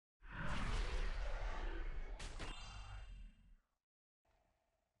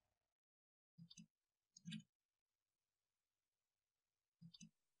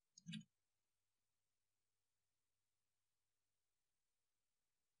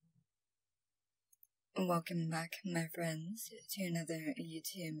Welcome back, my friends, to another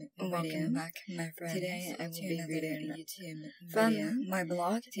YouTube video. Welcome back, my friends. Today I will be reading from my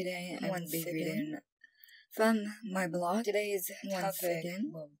blog. Today I will be reading from my blog. Today's topic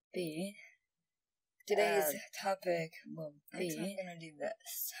will be. I'm gonna do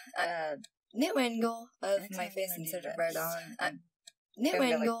this. New angle of my face instead of red on. New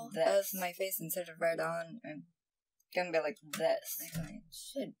angle of my face instead of red on. I'm gonna be like this. I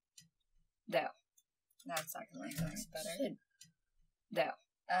should. There. That second one looks better. There.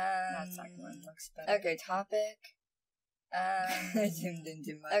 That second one looks better. Okay, topic. I zoomed in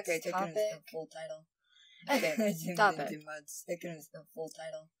too much. Okay, topic. The full title. Okay, topic. Sticking is the full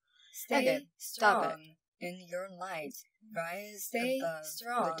title. Stay strong in your light. Rise above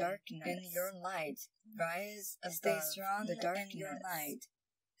the darkness. In your light. Rise above the darkness. In your light.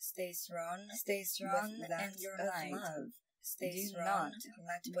 Stay strong in your light. Stay strong.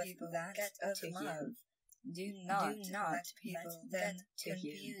 Let people get of love. Do not let people get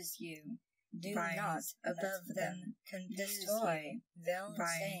confuse you. Do not above them destroy. They'll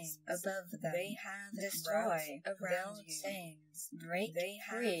rise above them. They have destroy around you. Break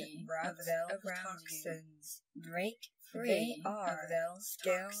free of their toxins. Break free of their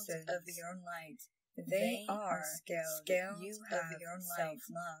scales of your light. They are scaled. You have your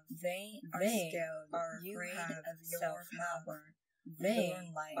self-love. They are scaled. You have self-power. They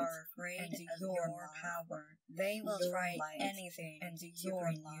are afraid of your power. They will try anything to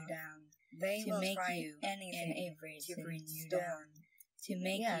bring you down. They will try anything to bring you down. To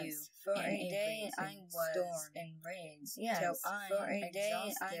make you for a day I was enraged. Till I till I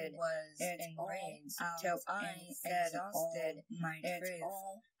exhausted my truth.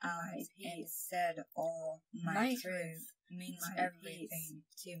 I said all my truth means everything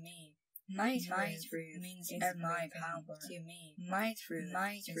to me. My truth means my power to me. My truth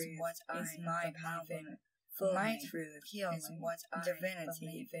is what is my power. For my truth is what I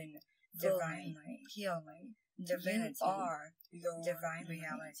believe in. Divine healing. Divinity. You are your divine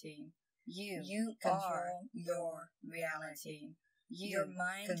reality. You control your reality. Your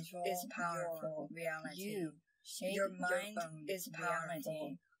mind is powerful. Reality. Your mind is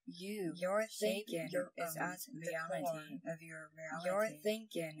powerful. Your thinking is at the core of your reality. Your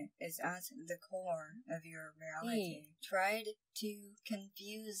thinking is at the core of your reality. He tried to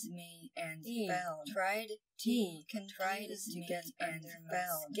confuse me and fell. Tried to confuse me and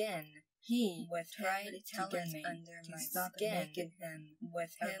fell. Skin. He tried telling me to stop making him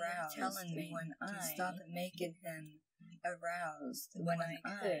with him telling me to stop making him aroused when I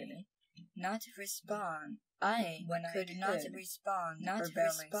could not respond. I could not respond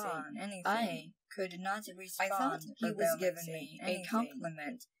anything. I could not respond. I thought he was giving me a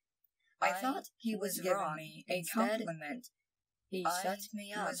compliment. I thought he was giving me a compliment. He shut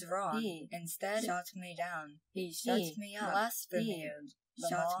me up. Was wrong. He instead shut me down. He shut me up. Blasphemed.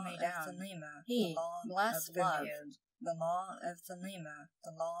 Shut me down. He blasphemed the law of Thelema,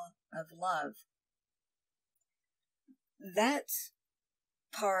 the law of love. That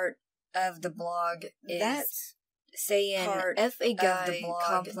part of the blog is saying if a guy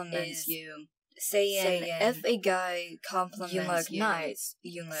compliments you, saying if a guy compliments you look nice,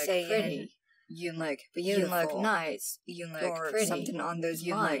 you look pretty, you look beautiful, you look nice, you look pretty, something on those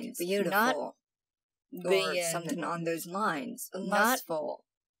lines, beautiful, or something on those lines, lustful.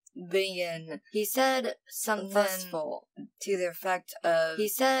 He said something lustful to the effect of. He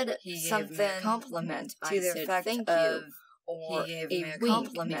said something compliment to the effect of. Or he gave me a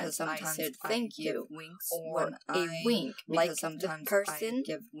compliment because sometimes I said thank you, or a wink, like sometimes person I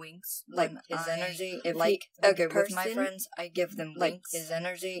give winks, like his energy. If like with my friends, I give them winks. His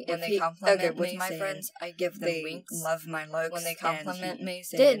energy when they compliment me. With my friends, I give them winks. Love my looks when they compliment me.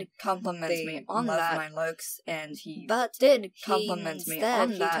 Did compliment me on that. Love my looks, and he did compliment me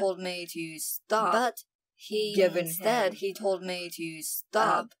on that. He told me to stop. But he he told me to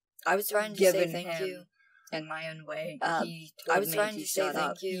stop. I was trying to say thank you. In my own way, he told me to shut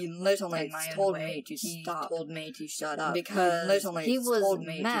up. He literally told me to stop. Told me to shut up because he was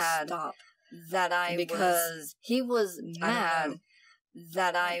mad that I because he was mad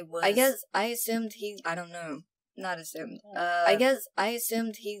that I was. I guess I assumed he. I don't know. Not assumed. I guess I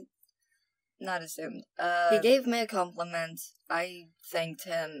assumed he. Not assumed. He gave me a compliment. I thanked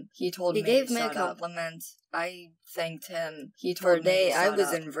him. He told me to shut up. He gave me a compliment. I thanked him. He told me to shut up. For a day, I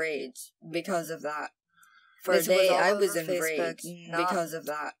was enraged because of that. For a day, I was enraged because of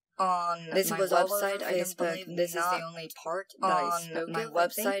that. On this was website, I don't believe this is the only part that I spoke of. On my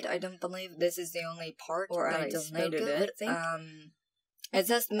website, I don't believe this is the only part that I deleted it. It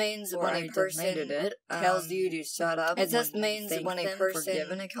just means when a person tells you to shut up. It just means when a person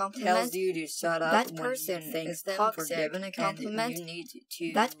tells you to shut up. That person is toxic. Giving a compliment. You need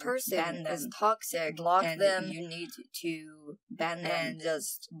to that person is toxic. Block them. You need to ban them and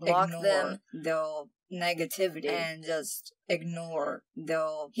just block them. They'll negativity and just ignore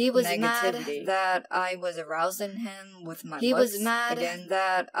the he was negativity. Mad that I was arousing him with my he looks. Was mad again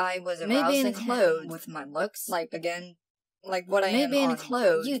that I was arousing him with my looks. Like again, like what I maybe am on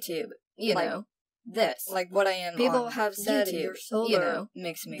YouTube. You like, know this. Like what I am. People on have said YouTube, your shoulder, you know,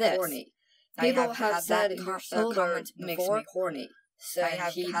 makes me horny. People have said your shoulder makes me horny. So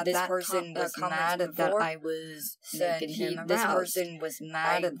this person was mad that I was making him aroused. This person was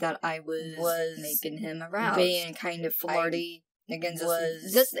mad that I was making him aroused. Being kind of flirty. Again,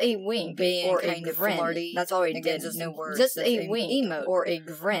 just a wink being or kind of flirty. That's all he did. No words. Just a wink emote or a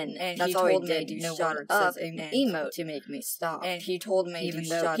grin. And that's all he did. No words. Up an emote to make me stop. And he told me even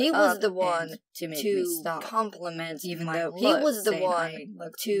though he was the one to make me stop. Compliment even though he was the one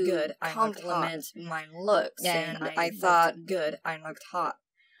to compliment my looks. And I thought good. I looked hot.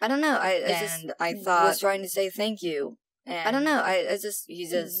 I don't know. I thought was trying to say thank you. And I don't know. He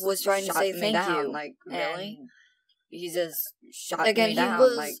just was trying to say thank you. Like really. He just shot me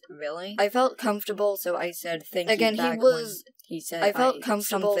down, like, really? I felt comfortable, so I said thank you back when he said I felt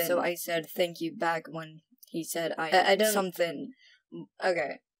comfortable, so I said thank you back when he said I don't... Something...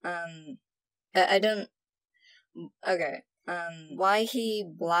 Okay, I don't... Okay, why he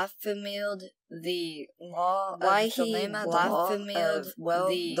blasphemed the law of Thelema, the law of, well,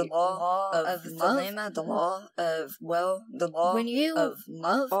 the law of Thelema, the law of, well, the law when you of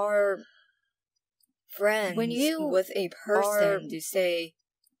love are... Friends when you with a person to say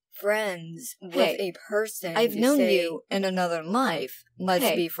friends with a person I've known you in another life.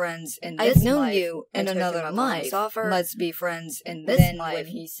 Let's be friends in this life. I've known you in another life. Let's be friends in this life. When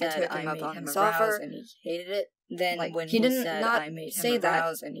he said I made him aroused and he hated it. Then like, when he didn't not I made say him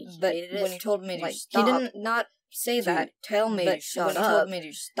that, and he hated it. When he told me to stop, he didn't not say that. Tell me to shut up. When he told me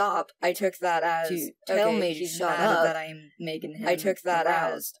to stop, I took that as to tell me to shut up. That I'm making him. I took that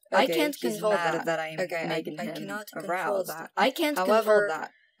as I can't control that. That I'm making him. I cannot control that. I can't control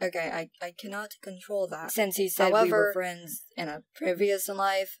that. Okay, I cannot control that. Since he said we were friends in a previous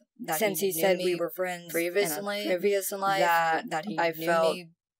life. Since he said we were friends previously. Previous life. That he I felt.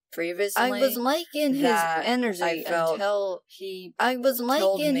 Previously, I was liking his energy until he. I was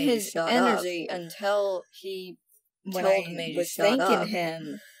liking his energy until he told me to shut up. When I was thanking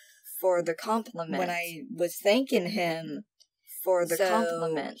him for the compliment. When I was thanking him for the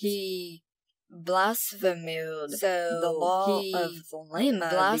compliment, he blasphemed the law of Thelema.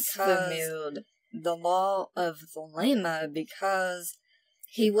 Blasphemed the law of Thelema because.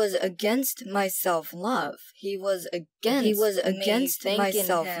 He was against my self-love. He was against my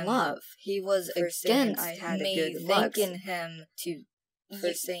self-love. He was against I had me a good thanking him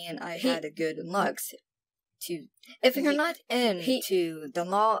for saying I had a good looks. If you're not into the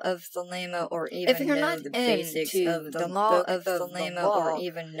law of Thelema or even know the basics of the law of Thelema or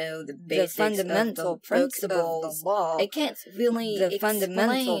even know the basics fundamental principle of the law, I can't really the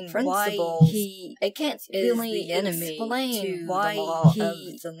fundamental principle I can't really explain why he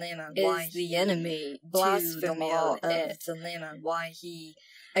is the enemy to the law of Thelema, why he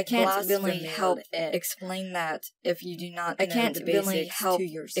I can't really help explain that if you do not know the basics to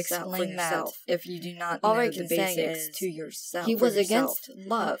yourself. Explain that if you do not know the basics to yourself. He was against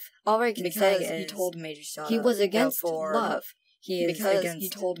love. All I can say is he told me to shut up. He was against love. He is against he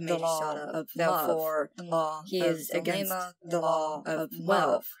told me to shut up. Therefore, law he is against the law of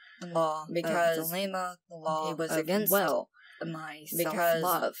love. Law because the law he was against my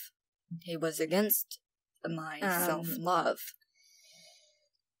self-love. He was against my self-love.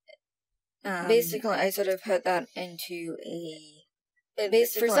 Basically, I sort of put that into a...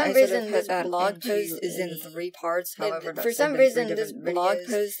 For some reason, this blog post is in 3 parts, however, for some reason, this blog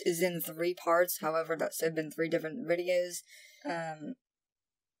post is in 3 parts, however, that's been 3 different videos.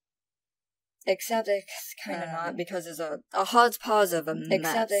 Except it's kind of not because it's a hodgepodge of a mess.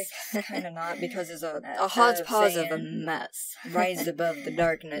 Except it's kind of not because it's a hodgepodge of a mess. Rise above the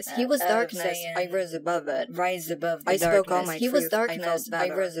darkness. He was darkness. I rose above it. Rise above the darkness. I spoke all my truth. He was darkness. I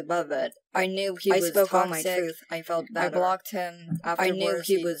rose above it. I knew he was toxic. I spoke all my truth. I felt better. I blocked him afterwards. I knew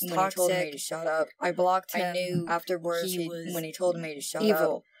he was toxic. When he told me to shut up. I blocked him. I knew afterwards when he told me to shut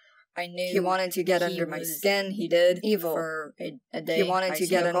up. I knew he wanted to get under my skin. He did evil for a day. He wanted to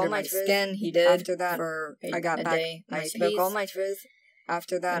get under my skin. He did. After that, for I got back. I spoke all my truth.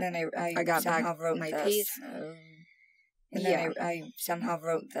 After that, and then I got back. Wrote my piece. And then I somehow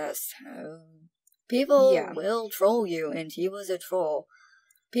wrote this. People will troll you, and he was a troll.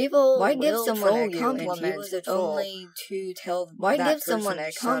 People why give someone a compliment only to tell why that give someone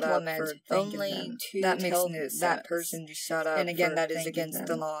a compliment only to that tell makes that person to shut up? And again, for that is thanking against them.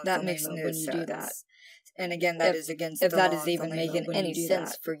 the law. That makes no when sense. you do that. And again, that is against if the that law. is even making any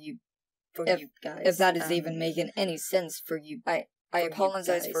sense for you guys. If that is even making any sense for you. I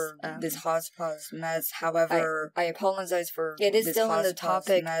apologize for this hodgepodge mess. However, I apologize for it is this still in the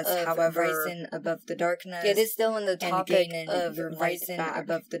topic mess. of However, rising above the darkness. it is still in the topic of your light rising back.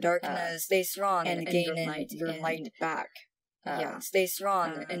 above the darkness. Stay strong and gaining your light back. Stay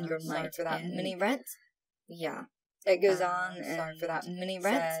strong in your sorry light. for that and mini rant. Yeah, it goes on. Sorry and for that mini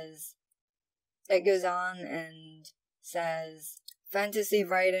rant. It goes on and says, fantasy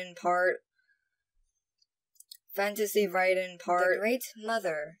writing part. The Great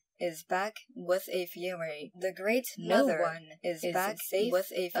Mother is back with a fury. The Great Mother is back safe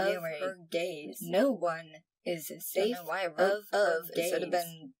with a fury. Of her gaze. No one is safe don't know why I wrote of it should have gaze.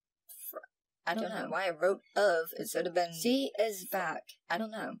 been. I don't know why I wrote of. It should have been. She is back. I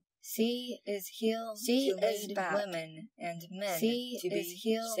don't know. She is healed She to is lead back. women and men She to be is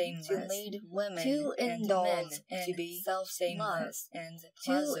healed shameless, to lead women to and indulge men in to be self-love and to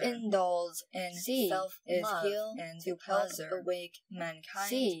pleasure. indulge in She self-love is healed and to help pleasure. awake mankind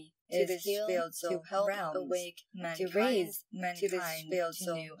She to is the healed spiritual to help realms, awake to mankind raise to mankind the to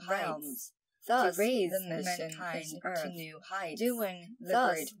spiritual new realms. heights. Thus, to raise the mission mankind is to earth. new heights. Doing the Thus,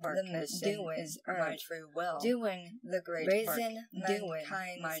 great work. the mission Doing is my earth. true will. Doing the great raising work. Doing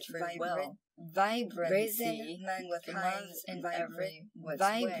mankind's my true will. vibrancy Raising with love mankind's in every which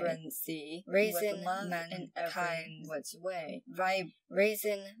vibrancy Raising with love in mankind's every which way.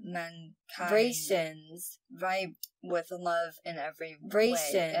 Raising mankind Vibrations with love in every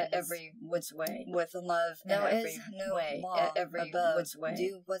Vibrations way, every which way, with love in There every is no way, law every above. which way.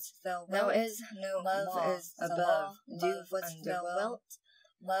 Do what thou There wilt. is no Love law is the above. law. Do Love what under thou will. wilt.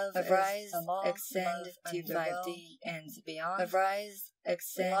 Love Arise, is the law. extend Love to under 5D will. and beyond. Arise,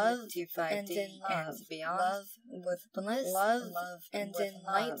 Extend love, to 5D and in and love. beyond. Love with bliss. Love, and with in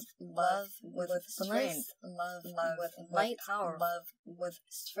light. love with bliss. strength. Love with light. power. Love with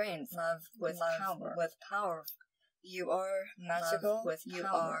strength. love with power. With power. You are magical. Love with you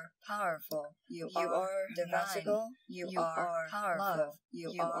power. are powerful. You are are divine. magical. You are powerful. love.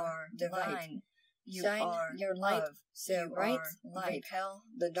 You You are are divine. light. You Shine are your light love. So you bright, are light. repel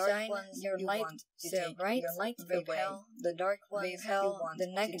the dark Shine ones your you light want to so take bright, your light repel away. The dark ones repel you want the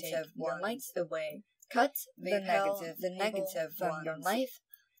to negative take your ones. light away. Cut Repel the negative from ones. your life.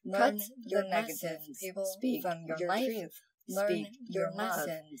 Cut Learn your the negative lessons. people Speak from your your life. truth. Learn Speak your your love.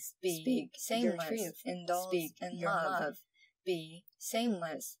 lessons. Speak Be your shameless. truth. Indulge Speak in your love. love. Be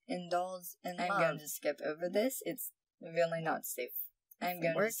shameless. Indulge in I'm love. going to skip over this. It's really not safe. I'm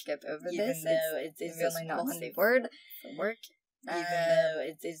going work, to skip over even this. though it's it's really just not one safe word for work. even though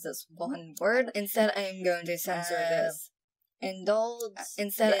it is just one word. Instead, I am going to censor this. Indulge.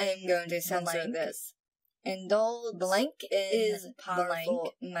 Instead, I in am going to censor blank. this. Indulge Blank is powerful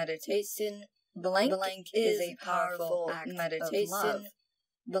blank. meditation. Blank is a powerful act meditation. of love.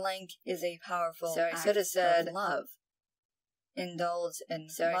 Blank is a powerful So I act should have said of love. Indulge in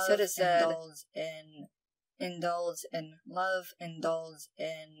So I love. should have said indulge in love. Indulge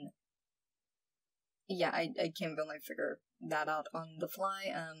in. Yeah, I can't really figure that out on the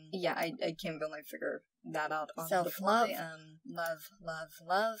fly. Yeah, I can't really figure that out on the Self-love. fly.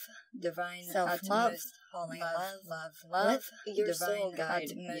 Love, divine, Self-love. utmost, holy Love. love, Let your divine, soul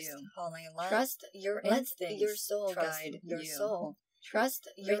guide utmost, you. holy love. Trust your Let instincts. your soul Trust guide your you. soul. Trust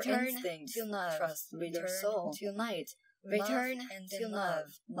your Return instincts. to love. Trust Return your soul. to light. Return Love and to in love.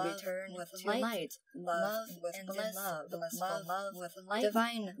 Return with to light. light. Love with and bliss. in love. Blissful love with light.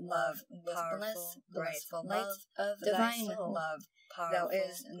 Divine love. with Powerful, bliss. bright Blissful light light of divine thy soul. love. There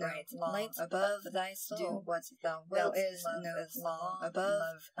is no bright law light above thy soul. Do what thou There wilt. is Love no is the law law. above.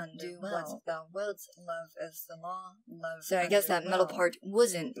 Love Do under what will. thou wilt. Love is the law. Love. So I guess that under middle will. part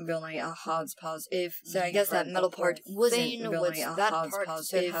wasn't really a hodgepodge. So I you guess that read the middle part whole wasn't thing, really which a that part hodgepodge.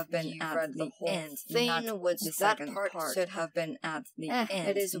 should If have been you at read the whole end. thing, Not which the that second part part should have been at the end.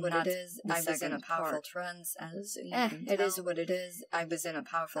 It is what not it is. the I was in a second powerful part. trance, as you Eh, can it tell. is what it is. I was in a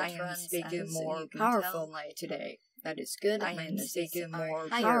powerful I am trance. speaking as more you can powerfully today. That is good. I My am energies speaking are more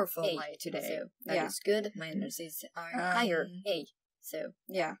higher. powerfully Hey, today. So that is Yeah. good. My energies are higher. Hey. So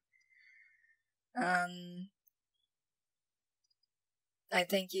Yeah. I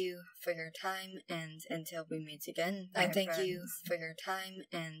thank you for your time, and until we meet again, I my thank you friends. for your time,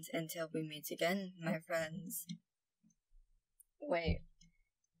 and until we meet again, my friends. wait.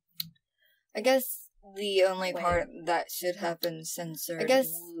 I guess the only Wait. part that should have been censored. I guess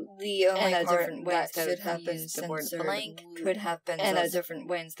The only and part different ways that that should have been used the word censored blank could have been and sus- different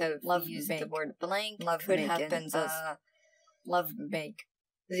ways that love used make. the word blank Love could making, have been love make.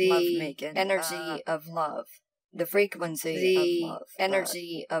 the Love making, energy of love, the frequency of love,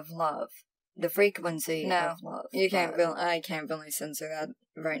 energy of love, the frequency of love. You can't I can't really censor that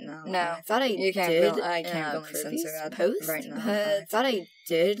right now. No, I thought I you can't did. really- I can't really censor that post, right now. but I thought I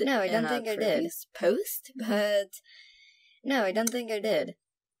did. No, I don't in a think I did. previous post, but no, I don't think I did.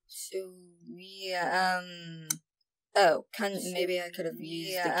 So yeah, maybe I could have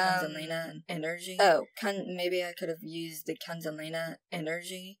used the Kundalini energy. Maybe I could have used the Kundalini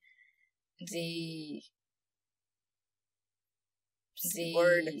energy. The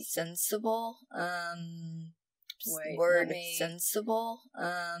word sensible. Sensible.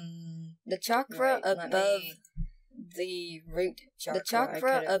 The chakra above the root chakra. The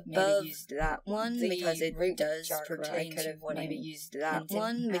chakra above that one because it does pertain to what I used that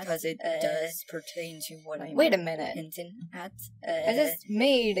one because it does pertain to what I. Wait a minute. I just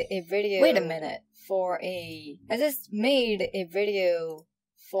made a video. Wait a minute. I just made a video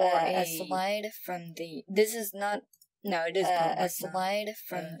for a slide from the. This is not. No, it is public. A slide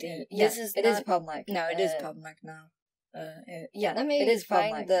from the. This is. It is public. No, it is public now. Yeah, let me. It is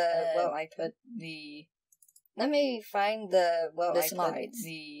find public. the. I put the. Let me find the. The slides.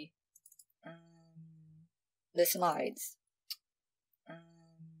 The slides.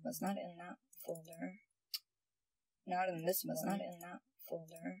 Was not in that folder. Not in this one. Was not in that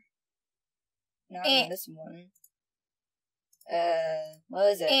folder. Not in this one.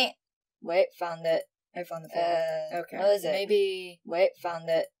 What is it? Wait, found it. I found the folder. Okay. What is it? Maybe. Wait, found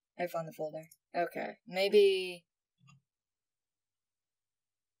it. I found the folder. Okay. Maybe.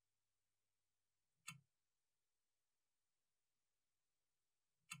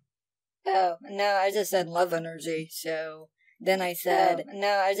 Oh, no, I just said love energy, so. Then I said.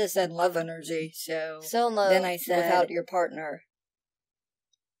 No, I just said love energy, so. Solo. Then I said. Without your partner.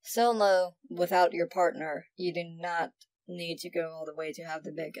 Solo. Without your partner. You do not need to go all the way to have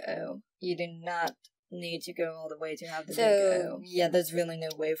the big O. You do not need to go all the way to have the big O. Yeah, there's really no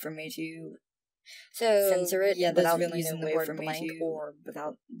way for me to censor it. Yeah, there's really no way for me to or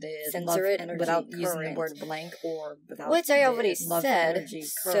without the censor it without using the word blank or without which I already said.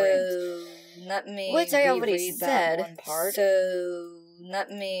 So let me which I already said. One part. So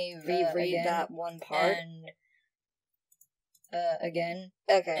let me reread that one part again.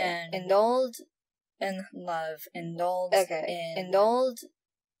 Okay. And indulge in love. Indulge. Okay. In indulge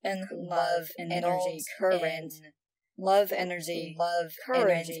in love and energy current. Love energy. Love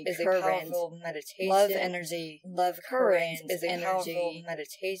current is a powerful meditation. Love energy. Love current is a powerful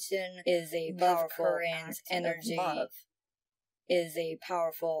meditation. Is a powerful current energy. Love is a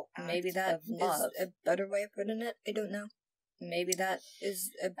powerful. Maybe that of love. is a better way of putting it. I don't know. Maybe that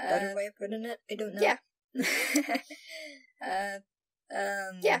is a better way of putting it. I don't know. Yeah.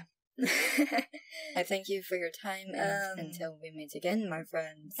 Yeah. I thank you for your time and until we meet again, my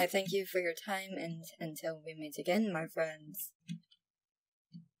friends. I thank you for your time and until we meet again, my friends.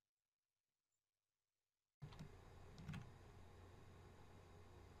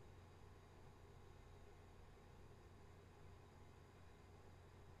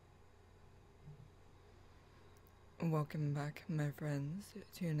 Welcome back, my friends,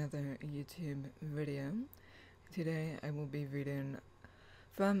 to another YouTube video. Today I will be reading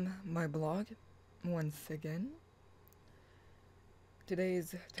from my blog once again.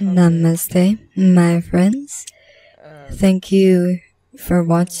 Today's Namaste, my friends. Thank you for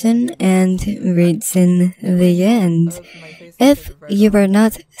watching and reaching the end. If you are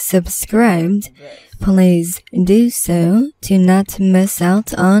not subscribed, please do so to not miss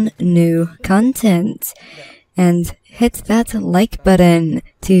out on new content. And hit that like button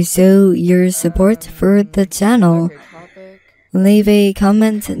to show your support for the channel. Leave a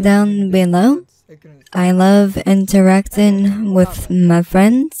comment down below. I love interacting with my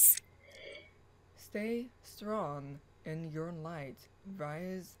friends. Stay strong in your light.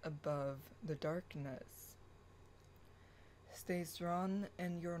 Rise above the darkness. Stay strong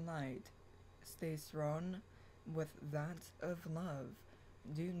in your light. Stay strong with that of love.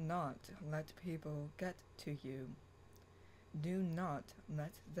 Do not let people get to you. Do not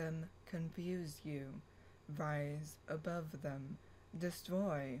let them confuse you. Rise above them.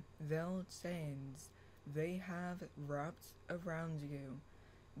 Destroy their chains they have wrapped around you.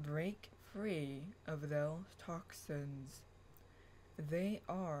 Break free of their toxins. They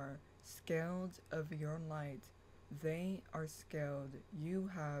are scared of your light. They are scared you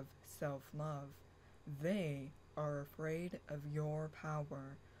have self-love. They are afraid of your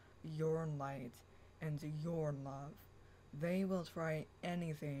power, your light, and your love. They will try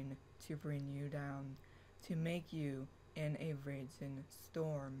anything to bring you down, to make you in a raging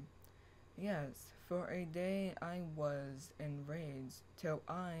storm. Yes, for a day I was enraged till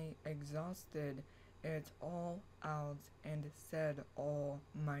I exhausted it all out and said all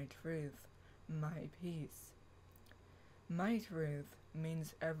my truth, my peace. My truth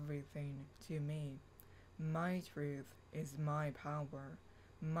means everything to me. My truth is my power.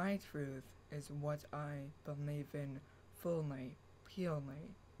 My truth is what I believe in fully,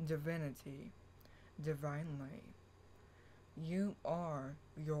 purely, divinity, divinely. You are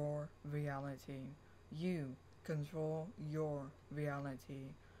your reality. You control your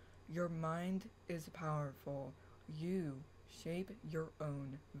reality. Your mind is powerful. You shape your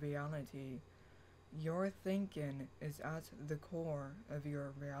own reality. Your thinking is at the core of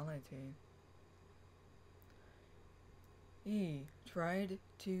your reality. He tried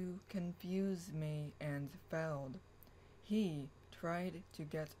to confuse me and failed. He tried to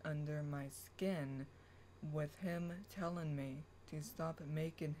get under my skin with him telling me to stop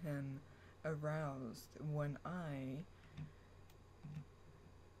making him aroused when I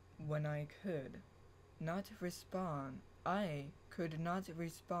could not respond. I could not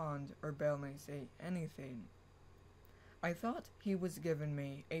respond or barely say anything. I thought he was giving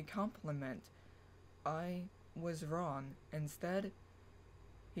me a compliment. I was wrong. Instead,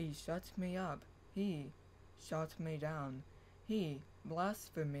 he shut me up. He shot me down. He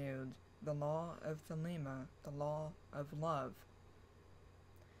blasphemed the law of Thelema, the law of love.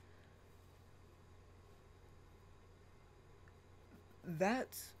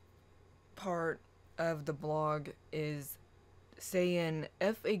 That part of the blog is saying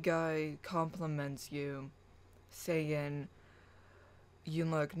if a guy compliments you, saying you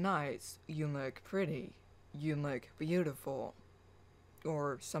look nice, you look pretty, you look beautiful,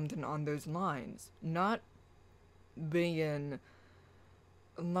 or something on those lines, not being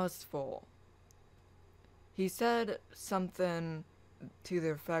lustful. He said something to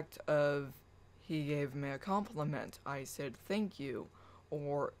the effect of, he gave me a compliment, I said thank you,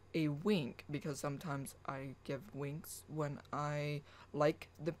 or a wink, because sometimes I give winks when I like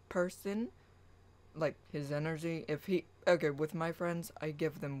the person, like his energy. With my friends, I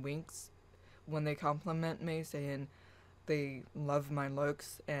give them winks when they compliment me, saying they love my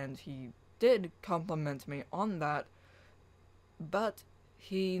looks, and he did compliment me on that, but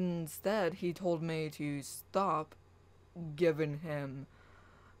he told me to stop giving him,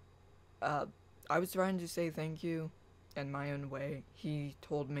 I was trying to say thank you in my own way. He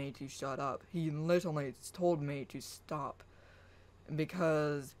told me to shut up. He literally told me to stop,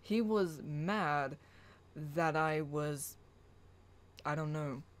 because he was mad that I don't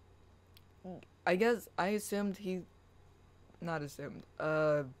know. I guess I assumed he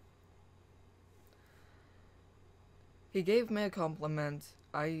gave me a compliment.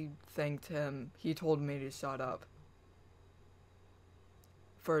 I thanked him. He told me to shut up.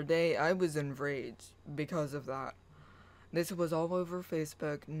 For a day, I was enraged because of that. This was all over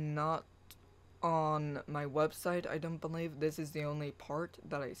Facebook, not on my website, I don't believe. This is the only part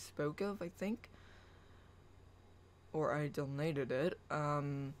that I spoke of, I think. Or I deleted it.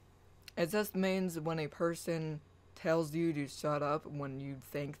 It just means when a person tells you to shut up when you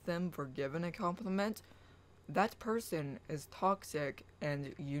thank them for giving a compliment, that person is toxic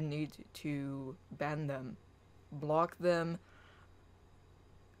and you need to ban them, block them,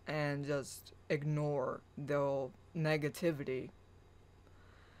 and just ignore their negativity.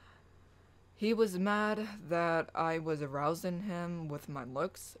 He was mad that I was arousing him with my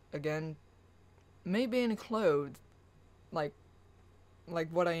looks. Again, me being clothed like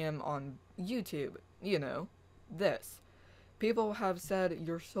what I am on YouTube, this. People have said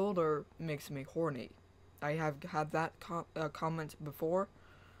your shoulder makes me horny. I have had that comment before,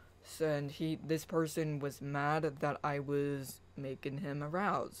 and this person was mad that I was making him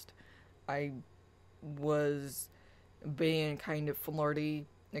aroused. I was being kind of flirty,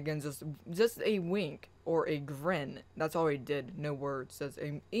 again, just a wink or a grin. That's all I did. No words, just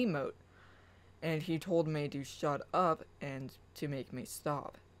an emote. And he told me to shut up and to make me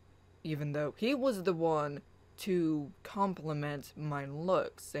stop, even though he was the one to compliment my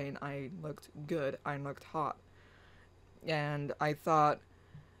looks, saying I looked good, I looked hot. And I thought,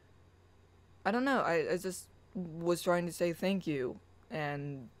 I don't know, I just was trying to say thank you,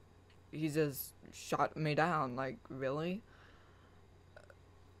 and he just shot me down, like, really?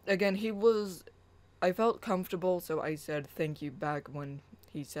 Again, I felt comfortable, so I said thank you back when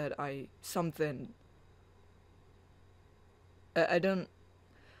he said something. I don't,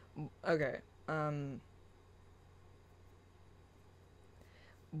 okay,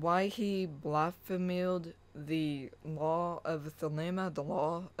 why he blasphemed the law of Thelema, the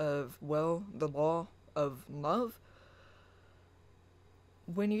law of will, the law of love.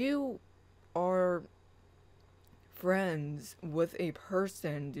 When you are friends with a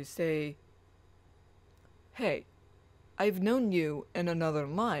person to say, hey, I've known you in another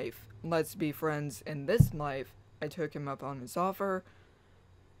life, let's be friends in this life, I took him up on his offer.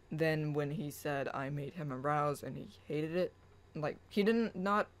 Then when he said I made him aroused and he hated it, like, he didn't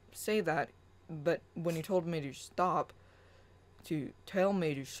not say that, but when he told me to stop, to tell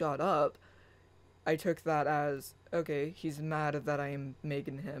me to shut up, I took that as, okay, he's mad that I am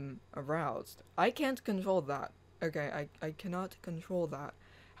making him aroused. I can't control that. Okay, I cannot control that.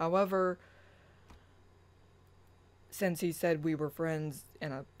 However, since he said we were friends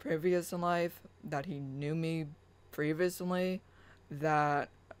in a previous life, that he knew me previously, that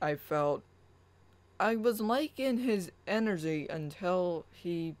I felt I was liking his energy until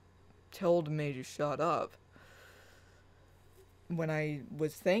he told me to shut up. When I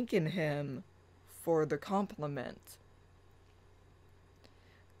was thanking him for the compliment.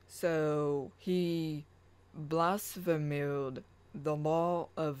 So he blasphemed the law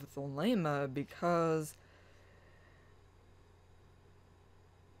of Thelema because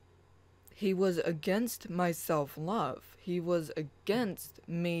he was against my self-love. He was against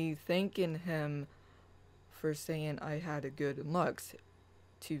me thanking him for saying I had a good looks.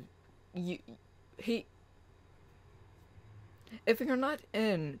 If you're not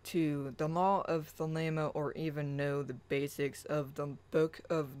into the law of Thelema or even know the basics of the book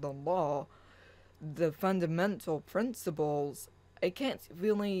of the law, the fundamental principles, I can't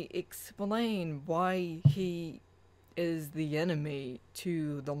really explain why he is the enemy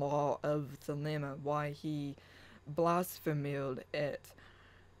to the law of Thelema, why he blasphemed it.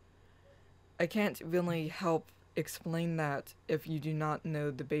 I can't really help explain that if you do not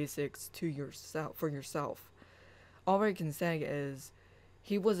know the basics to yourself, for yourself. All I can say is,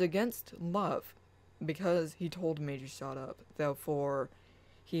 he was against love because he told me to shut up. Therefore,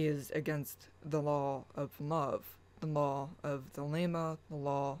 he is against the law of love, the law of Thelema, the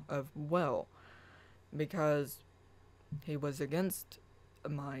law of will, because he was against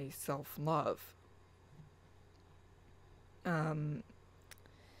my self-love.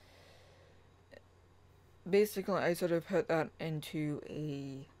 Basically, I sort of put that into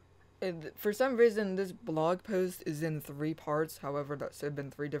for some reason, this blog post is in 3 parts. However, that should have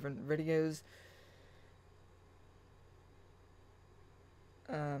been 3 different videos.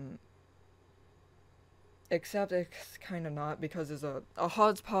 Except it's kind of not, because there's a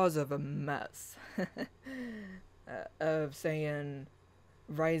hodgepodge of a mess of saying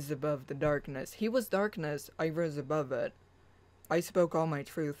rise above the darkness. He was darkness, I rose above it. I spoke all my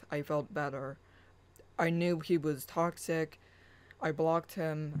truth, I felt better. I knew he was toxic. I blocked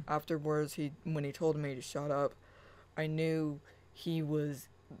him afterwards when he told me to shut up. I knew he was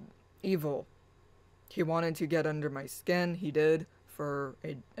evil. He wanted to get under my skin. He did for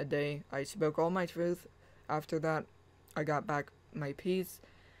a day. I spoke all my truth. After that, I got back my peace.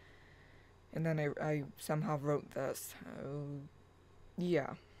 And then I somehow wrote this.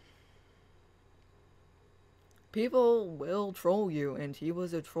 Yeah. People will troll you, and he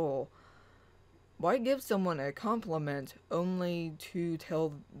was a troll. Why give someone a compliment only to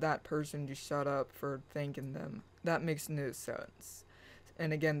tell that person to shut up for thanking them? That makes no sense.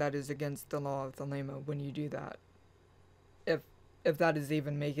 And again, that is against the law of Thelema when you do that. If that is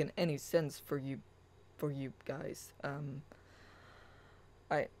even making any sense for you guys.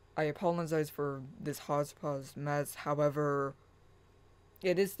 I apologize for this hodgepodge mess. However,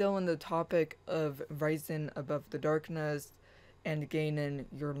 it is still in the topic of rising above the darkness and gaining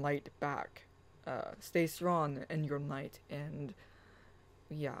your light back. Stay strong in your light, and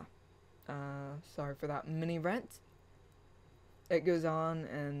yeah. Sorry for that mini rant. It goes on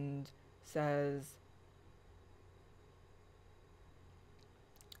and says,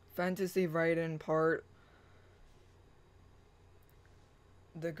 fantasy writing part.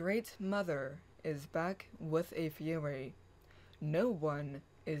 The Great Mother is back with a fury. No one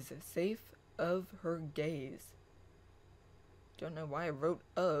is safe of her gaze. Don't know why I wrote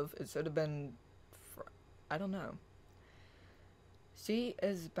of. It should have been I don't know. She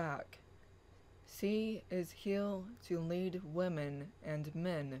is back. She is here to lead women and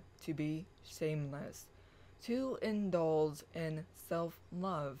men to be shameless, to indulge in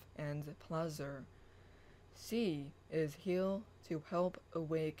self-love and pleasure. She is here to help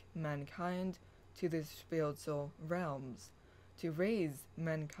awake mankind to the spiritual realms, to raise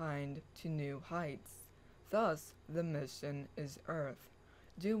mankind to new heights. Thus, the mission is Earth,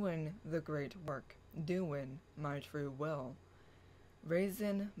 doing the great work, doing my true will.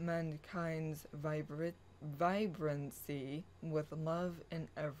 raising mankind's vibrancy with love in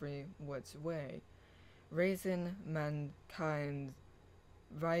every which way, raising mankind's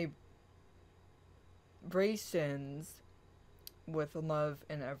vibrations with love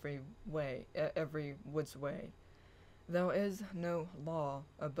in every which way. There is no law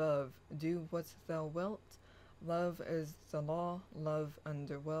above, do what thou wilt. Love is the law, love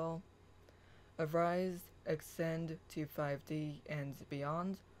underwell. Arise, ascend to 5D and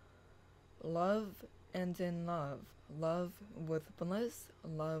beyond. Love and in love. Love with bliss,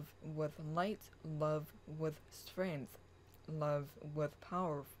 love with light, love with strength, love with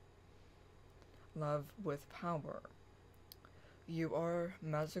power. Love with power. You are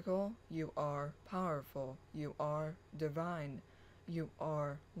magical, you are powerful, you are divine, you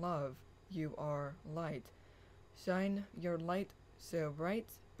are love, you are light. Shine your light so bright,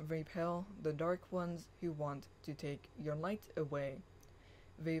 repel the dark ones who want to take your light away.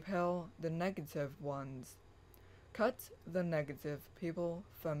 Repel the negative ones. Cut the negative people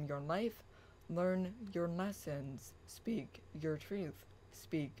from your life, learn your lessons, speak your truth,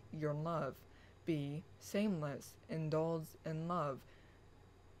 speak your love. Be shameless, indulge in love.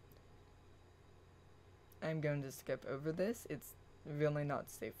 I'm going to skip over this. It's really not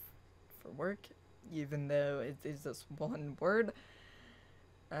safe for work, even though it is just one word.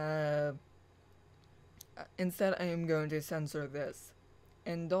 Instead, I am going to censor this.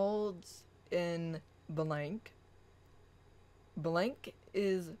 Indulge in blank. Blank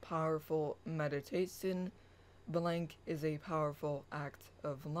is powerful meditation. Blank is a powerful act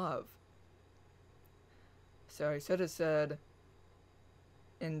of love. So I should have said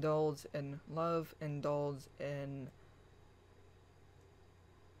indulge in love, indulge in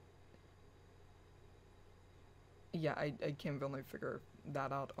yeah, I can't really figure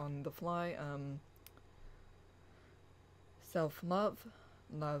that out on the fly. Self-love,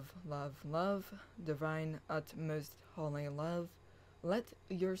 love, love, love, divine utmost holy love. Let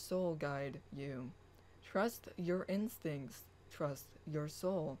your soul guide you. Trust your instincts, trust your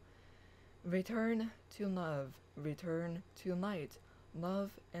soul. Return to love, return to light,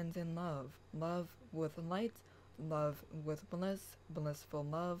 love and in love, love with light, love with bliss, blissful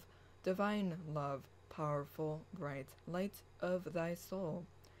love, divine love, powerful, bright light of thy soul.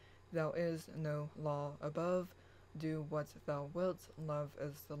 There is no law above, do what thou wilt, love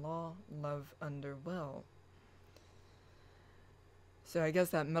is the law, love underwell. So I guess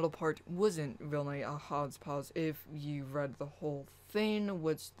that middle part wasn't really a hodgepodge if you read the whole thing,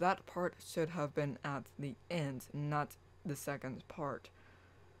 which that part should have been at the end, not the second part.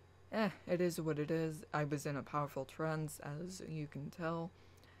 It is what it is. I was in a powerful trance, as you can tell.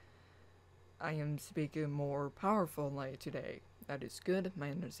 I am speaking more powerfully today. That is good. My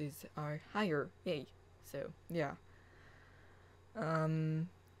energies are higher. Yay. So, yeah.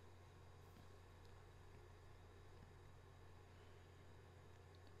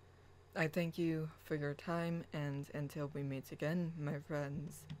 I thank you for your time, and until we meet again, my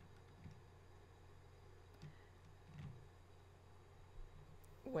friends.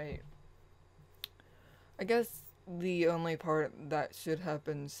 Wait. I guess the only part that should have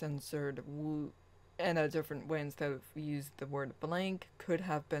been censored in a different way instead of used the word blank could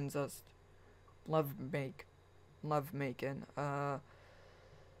have been just lovemaking.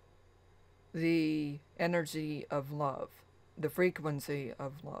 The energy of love. The frequency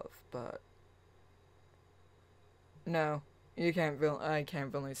of love, but no, I can't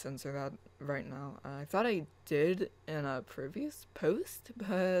really censor that right now. I thought I did in a previous post,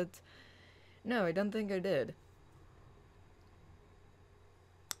 but no, I don't think I did.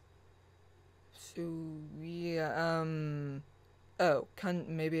 So yeah,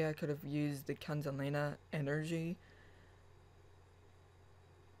 maybe I could have used the Kundalini energy.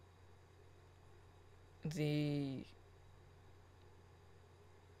 The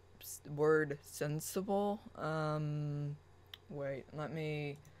word sensible. Wait,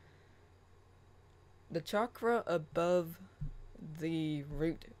 the chakra above the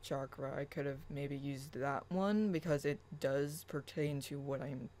root chakra, I could have maybe used that one because it does pertain to what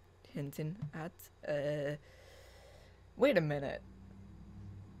I'm hinting at. Wait a minute.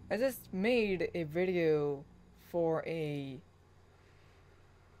 I just made a video for a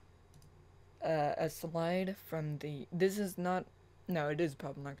slide from the, this is not, no, it is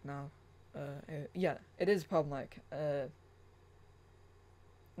public now. Yeah, it is public.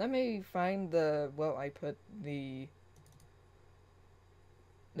 Let me find I put the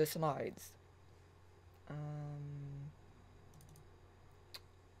slides.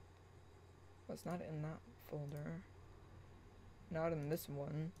 Was not in that folder. Not in this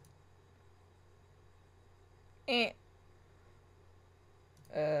one.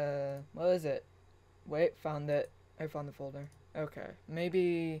 What was it? Wait, found it. I found the folder. Okay,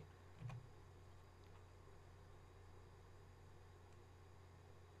 maybe...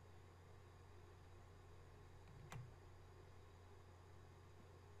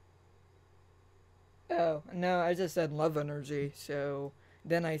 Oh, no, I just said love energy, so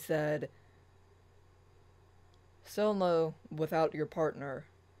then I said solo without your partner.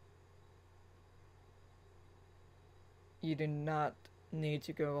 You do not need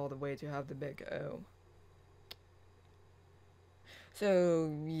to go all the way to have the big O.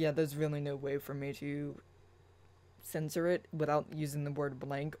 So, yeah, there's really no way for me to censor it without using the word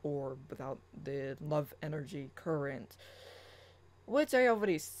blank or without the love energy current. Which I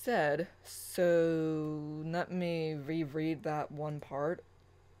already said, so let me reread that one part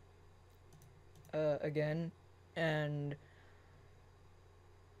again. And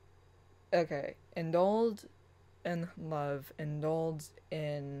okay, indulge in love, indulge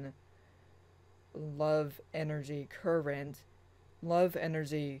in love energy current. Love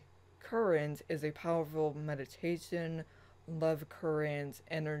energy current is a powerful meditation. Love current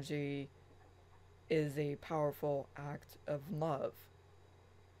energy is a powerful act of love.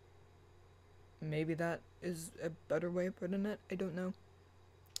 Maybe that is a better way of putting it. I don't know.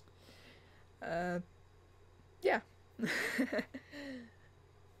 Yeah.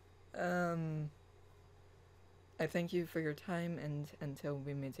 I thank you for your time, and until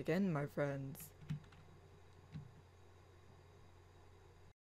we meet again, my friends.